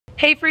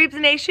Hey Freebs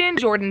Nation,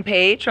 Jordan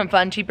Page from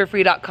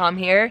funcheaperfree.com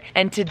here,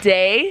 and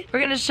today we're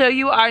gonna show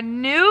you our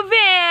new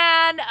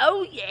van.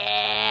 Oh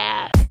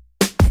yeah!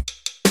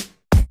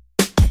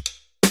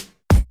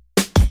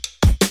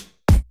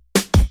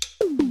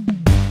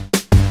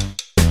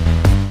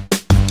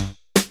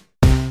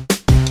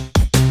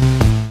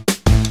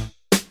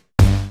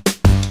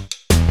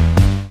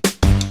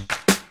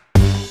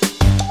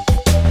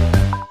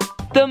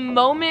 The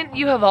moment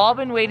you have all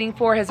been waiting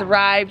for has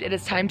arrived. It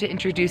is time to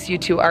introduce you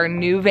to our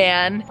new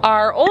van.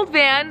 Our old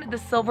van, the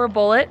Silver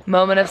Bullet,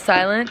 moment of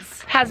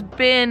silence, has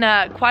been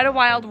quite a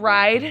wild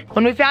ride.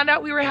 When we found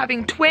out we were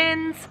having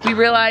twins, we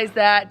realized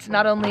that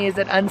not only is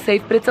it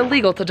unsafe, but it's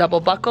illegal to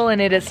double buckle,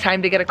 and it is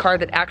time to get a car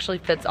that actually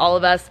fits all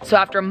of us. So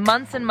after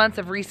months and months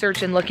of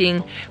research and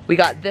looking, we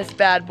got this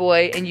bad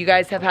boy, and you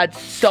guys have had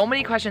so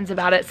many questions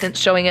about it since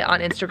showing it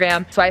on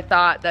Instagram. So I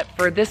thought that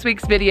for this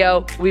week's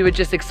video, we would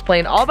just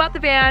explain all about the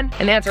van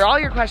and answer all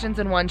your questions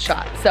in one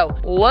shot. So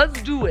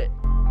let's do it.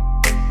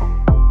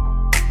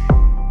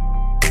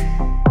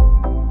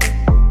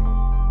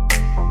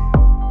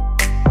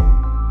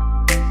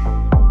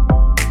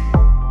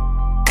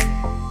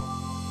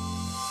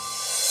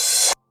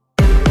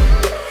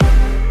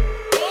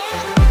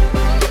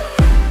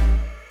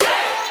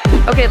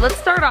 Okay, let's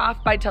start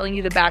off by telling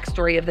you the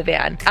backstory of the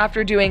van.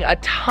 After doing a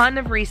ton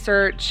of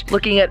research,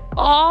 looking at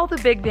all the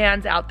big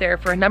vans out there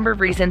for a number of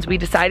reasons, we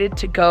decided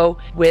to go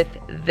with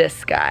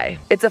this guy.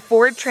 It's a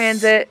Ford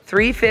Transit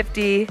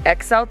 350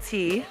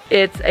 XLT.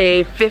 It's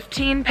a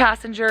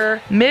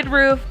 15-passenger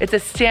mid-roof. It's a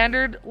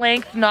standard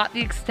length, not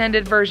the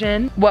extended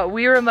version. What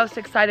we were most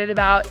excited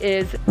about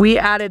is we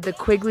added the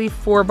Quigley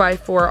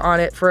 4x4 on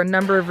it for a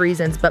number of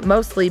reasons, but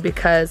mostly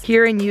because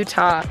here in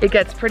Utah, it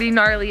gets pretty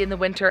gnarly in the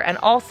winter, and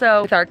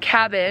also with our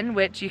cabin,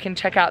 which you can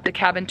check out the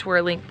cabin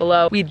tour link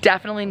below, we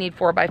definitely need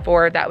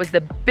 4x4. That was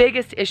the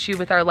biggest issue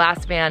with our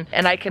last van,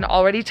 and I can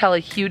already tell a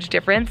huge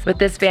difference with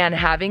this van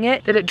having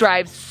it, that it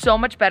drives so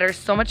much better,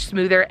 so much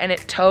smoother, and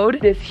it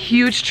towed this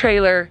huge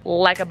trailer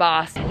like a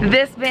boss.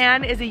 This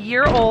van is a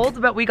year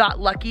old, but we got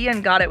lucky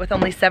and got it with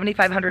only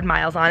 7,500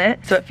 miles on it,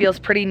 so it feels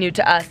pretty new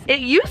to us. It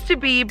used to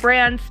be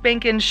brand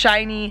spanking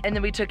shiny, and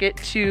then we took it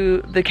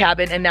to the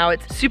cabin, and now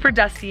it's super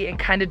dusty and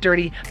kind of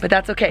dirty, but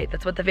that's okay.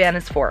 That's what the van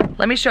is for.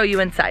 Let me show you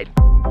inside.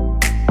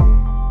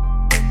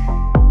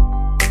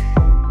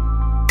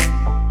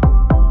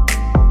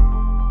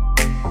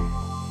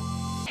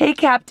 Hey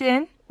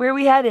Captain, where are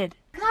we headed?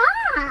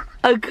 Car.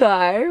 A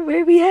car?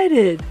 Where are we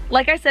headed?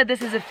 Like I said,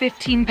 this is a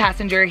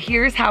 15-passenger.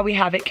 Here's how we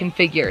have it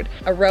configured.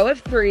 A row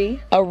of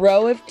 3, a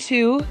row of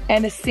 2,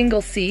 and a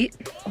single seat.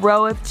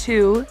 Row of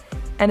 2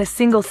 and a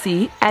single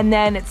seat. And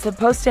then it's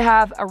supposed to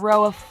have a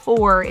row of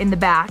 4 in the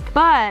back.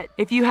 But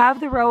if you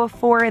have the row of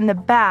 4 in the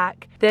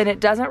back, then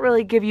it doesn't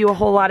really give you a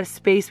whole lot of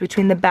space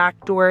between the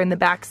back door and the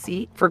back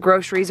seat for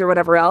groceries or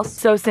whatever else.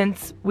 So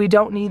since we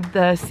don't need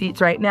the seats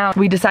right now,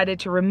 we decided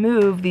to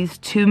remove these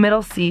 2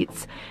 middle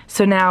seats.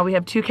 So now we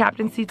have 2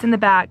 captain seats in the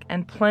back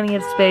and plenty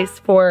of space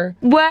for,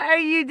 what are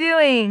you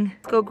doing?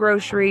 Go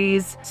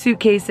groceries,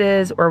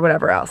 suitcases, or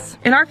whatever else.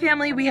 In our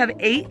family, we have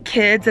 8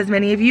 kids, as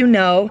many of you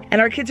know, and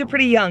our kids are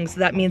pretty young, so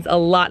that means a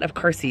lot of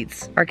car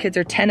seats. Our kids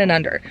are 10 and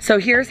under. So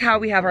here's how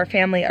we have our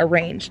family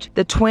arranged.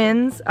 The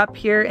twins up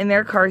here in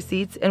their car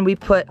seats, and we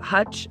put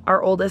Hutch,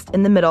 our oldest,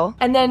 in the middle.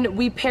 And then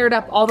we paired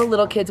up all the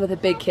little kids with the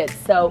big kids.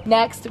 So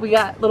next we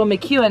got little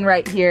McEwen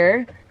right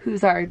here,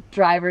 who's our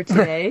driver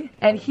today.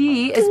 And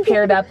he is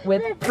paired up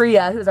with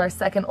Priya, who's our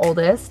second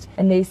oldest,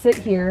 and they sit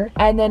here.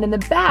 And then in the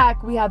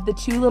back, we have the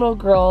 2 little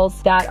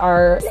girls that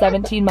are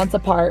 17 months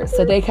apart,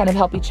 so they kind of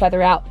help each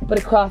other out. But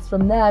across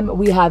from them,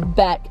 we have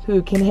Beck,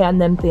 who can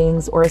hand them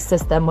things or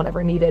assist them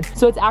whenever needed.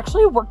 So it's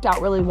actually worked out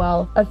really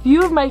well. A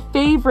few of my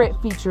favorite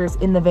features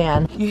in the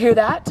van. You hear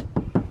that?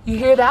 You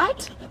hear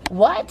that?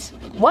 What?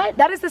 What?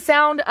 That is the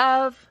sound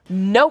of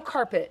no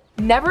carpet.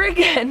 Never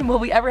again will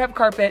we ever have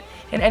carpet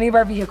in any of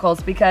our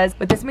vehicles, because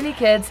with this many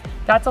kids,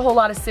 that's a whole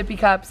lot of sippy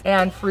cups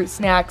and fruit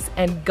snacks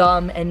and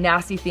gum and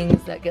nasty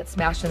things that get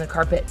smashed in the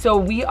carpet. So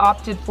we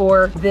opted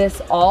for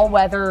this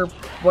all-weather,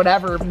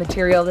 whatever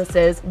material this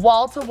is,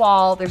 wall to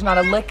wall. There's not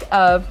a lick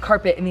of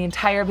carpet in the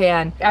entire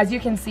van. As you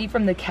can see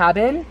from the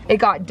cabin, it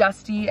got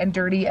dusty and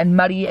dirty and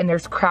muddy, and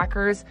there's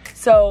crackers.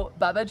 So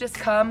Bubba just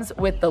comes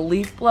with the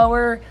leaf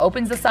blower,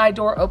 opens the side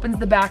door, opens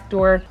the back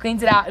door,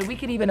 cleans it out, and we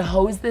can even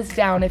hose this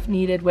down if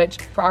needed, which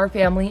for our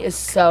family is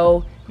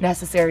so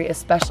necessary,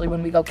 especially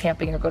when we go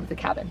camping or go to the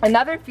cabin.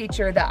 Another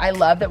feature that I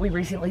love that we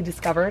recently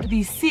discovered,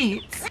 these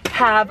seats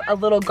have a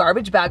little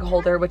garbage bag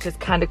holder, which is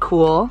kind of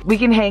cool. We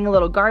can hang a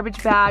little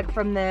garbage bag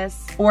from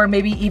this, or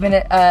maybe even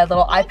a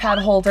little iPad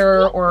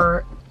holder,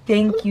 or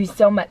thank you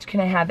so much. Can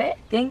I have it?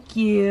 Thank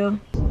you.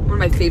 One of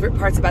my favorite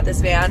parts about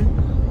this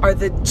van are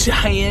the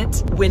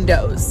giant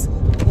windows.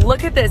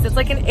 Look at this, it's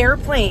like an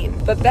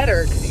airplane, but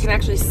better because you can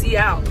actually see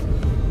out.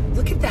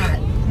 Look at that.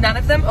 None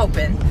of them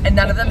open, and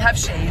none of them have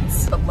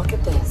shades, but look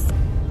at this.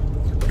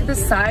 Look at the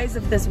size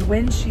of this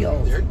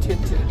windshield. They're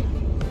tinted.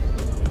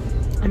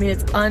 I mean,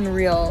 it's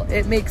unreal.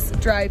 It makes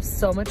drive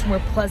so much more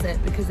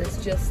pleasant because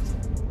it's just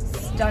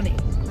stunning.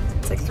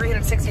 like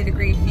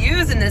 360-degree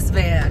views in this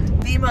van.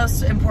 The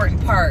most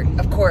important part,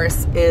 of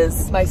course,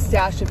 is my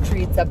stash of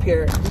treats up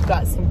here. We've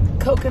got some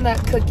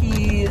coconut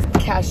cookies,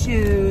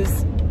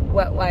 cashews,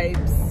 wet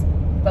wipes.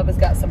 Bubba's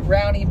got some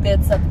brownie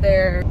bits up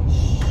there.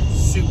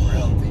 Super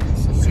healthy,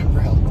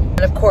 super healthy.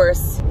 And of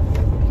course,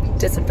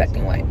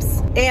 disinfecting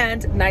wipes.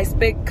 And nice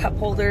big cup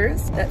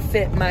holders that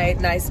fit my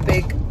nice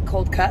big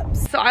cold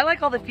cups. So I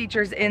like all the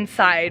features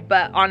inside,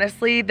 but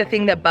honestly, the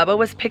thing that Bubba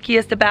was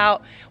pickiest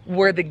about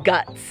were the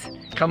guts.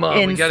 Come on,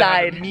 inside. We gotta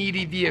have a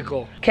meaty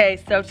vehicle. Okay,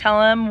 so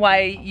tell him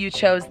why you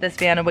chose this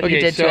van and what you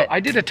did to it. I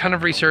did a ton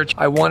of research.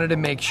 I wanted to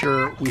make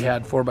sure we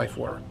had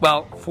 4x4.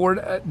 Well, Ford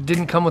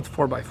didn't come with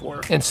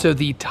 4x4. And so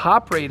the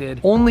top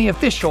rated, only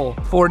official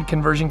Ford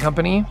conversion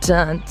company,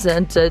 dun,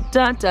 dun, dun,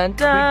 dun, dun,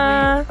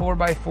 dun.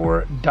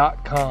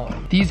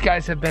 4x4.com. These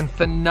guys have been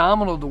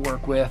phenomenal to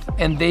work with,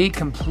 and they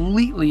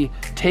completely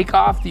take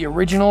off the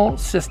original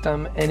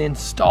system and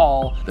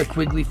install the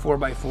Quigley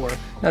 4x4.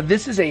 Now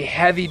this is a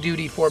heavy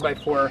duty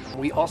 4x4.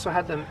 We also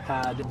had them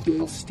add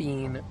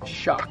Bilstein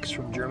shocks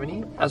from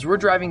Germany. As we're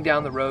driving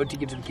down the road to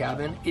get to the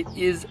cabin, it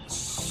is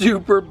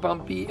super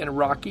bumpy and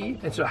rocky.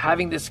 And so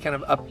having this kind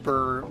of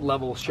upper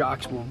level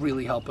shocks will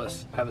really help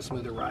us have a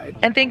smoother ride.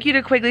 And thank you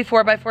to Quigley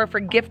 4x4 for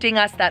gifting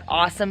us that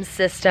awesome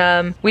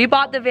system. We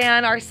bought the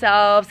van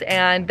ourselves,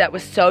 and that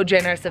was so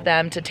generous of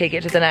them to take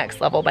it to the next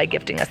level by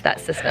gifting us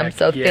that system. Heck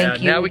so yeah.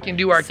 Thank you. Now we can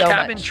do our so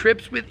cabin much.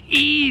 trips with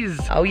ease.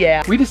 Oh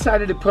yeah. We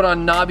decided to put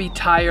on knobby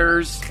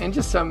tires and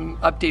just some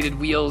updated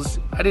wheels.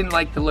 I didn't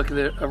like the look of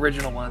the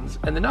original ones.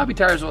 And the knobby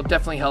tires will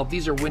definitely help.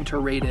 These are winter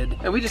rated.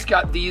 And we just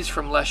got these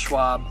from Les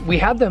Schwab. We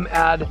had them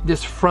add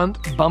this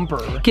front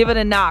bumper. Give it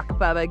a knock,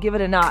 Bubba, give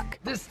it a knock.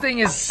 This thing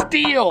is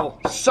steel,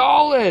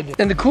 solid.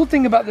 And the cool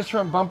thing about this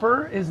front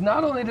bumper is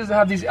not only does it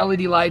have these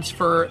LED lights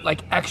for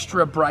like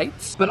extra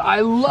brights, but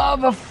I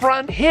love a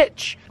front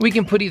hitch. We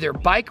can put either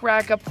bike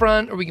rack up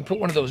front, or we can put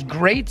one of those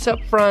grates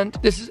up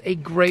front. This is a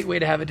great way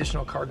to have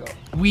additional cargo.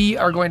 We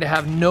are going to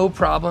have no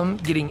problem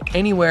getting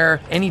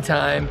anywhere,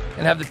 anytime,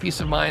 and have the peace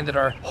of mind that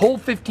our whole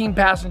 15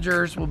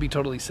 passengers will be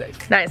totally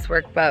safe. Nice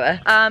work,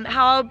 Bubba.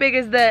 How big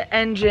is the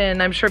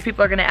engine? I'm sure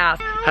people are gonna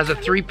ask. Has a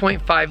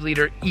 3.5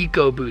 liter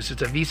EcoBoost.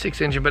 It's a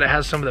V6 engine, but it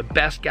has some of the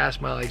best gas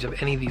mileage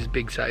of any of these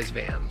big size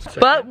vans. So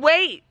but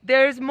wait,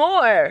 there's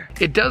more.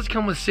 it does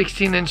come with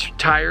 16-inch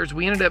tires.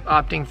 We ended up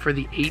opting for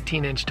the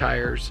 18-inch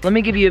tires. Let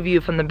me give you a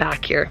view from the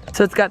back here.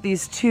 So it's got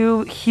these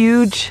two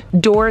huge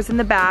doors in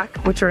the back,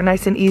 which are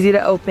nice and easy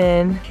to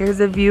open. Here's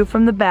a view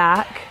from the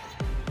back.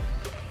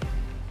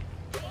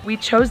 We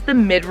chose the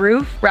mid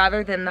roof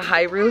rather than the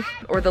high roof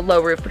or the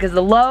low roof because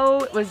the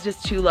low was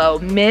just too low.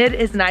 Mid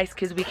is nice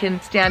because we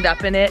can stand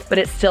up in it, but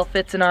it still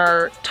fits in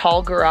our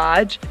tall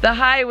garage. The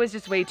high was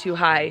just way too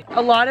high.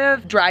 A lot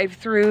of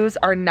drive-throughs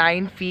are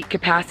 9 feet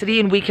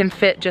capacity, and we can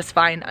fit just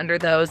fine under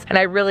those. And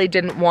I really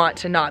didn't want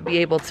to not be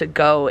able to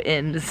go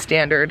in the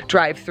standard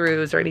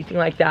drive-throughs or anything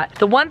like that.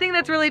 The one thing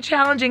that's really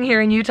challenging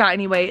here in Utah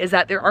anyway is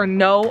that there are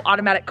no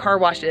automatic car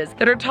washes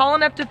that are tall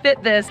enough to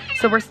fit this,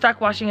 so we're stuck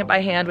washing it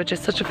by hand, which is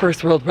such a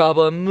first world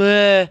problem.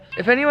 Bleh.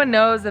 If anyone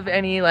knows of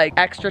any like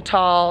extra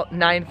tall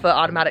 9-foot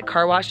automatic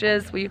car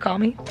washes, will you call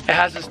me? It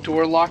has this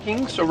door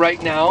locking, so right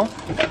now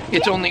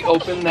it's only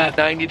open at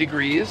 90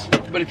 degrees.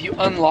 But if you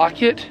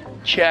unlock it,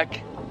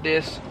 check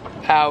this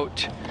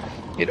out.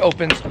 It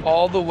opens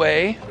all the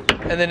way,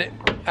 and then it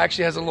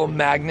actually has a little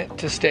magnet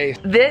to stay.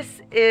 This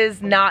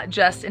is not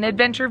just an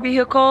adventure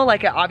vehicle.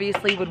 Like, it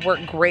obviously would work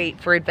great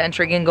for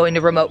adventuring and going to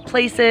remote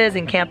places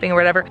and camping or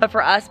whatever. But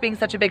for us being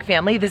such a big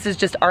family, this is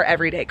just our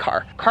everyday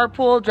car.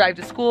 Carpool, drive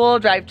to school,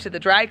 drive to the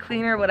dry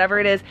cleaner, whatever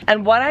it is.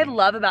 And what I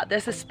love about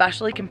this,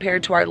 especially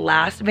compared to our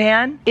last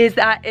van, is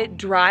that it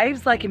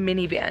drives like a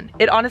minivan.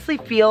 It honestly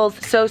feels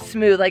so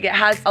smooth. Like, it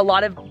has a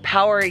lot of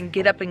power and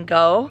get up and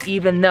go,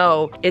 even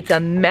though it's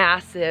a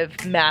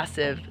massive,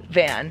 massive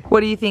van. What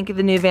do you think of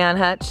the new van,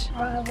 Hutch?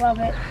 I love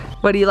it.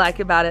 What do you like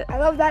about it? I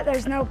love that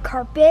there's no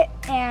carpet,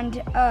 and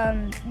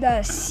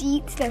the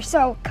seats, they're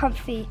so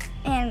comfy,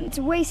 and it's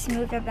way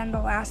smoother than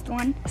the last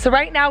one. So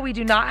right now we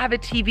do not have a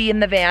TV in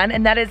the van,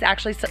 and that is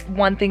actually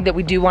one thing that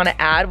we do want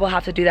to add. We'll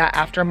have to do that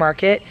after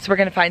market. So we're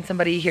gonna find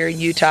somebody here in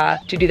Utah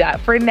to do that.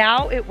 For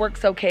now, it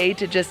works okay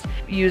to just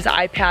use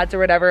iPads or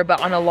whatever,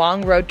 but on a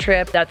long road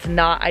trip, that's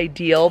not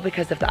ideal,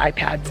 because if the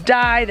iPads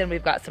die, then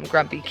we've got some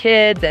grumpy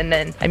kids, and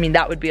then, I mean,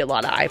 that would be a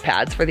lot of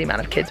iPads for the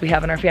amount of kids we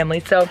have in our family.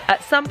 So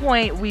at some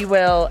point, we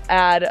will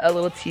add a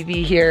little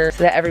TV here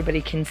so that everybody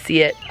can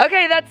see it.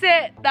 Okay, that's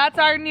it. That's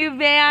our new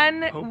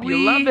van. Hope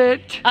you love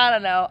it. I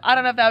don't know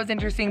if that was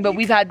interesting, but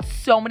we've had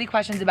so many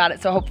questions about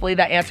it, so hopefully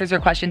that answers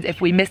your questions.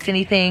 If we missed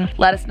anything,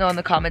 let us know in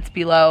the comments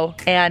below.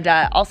 And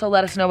also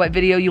let us know what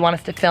video you want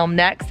us to film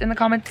next in the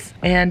comments.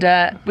 And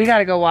we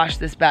gotta go wash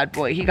this bad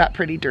boy. He got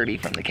pretty dirty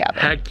from the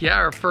cabin. Heck yeah,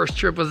 our first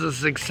trip was a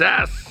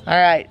success. All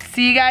right,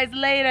 see you guys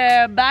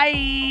later. Bye.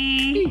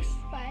 Peace.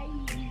 Bye.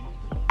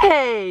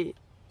 Hey,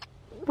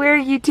 where are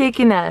you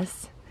taking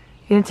us?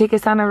 You gonna take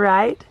us on a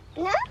ride?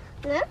 No,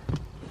 no,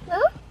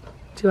 no.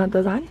 Do you want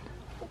those on?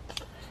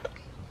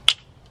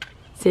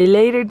 See you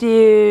later,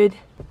 dude.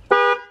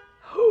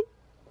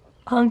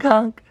 Honk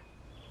honk.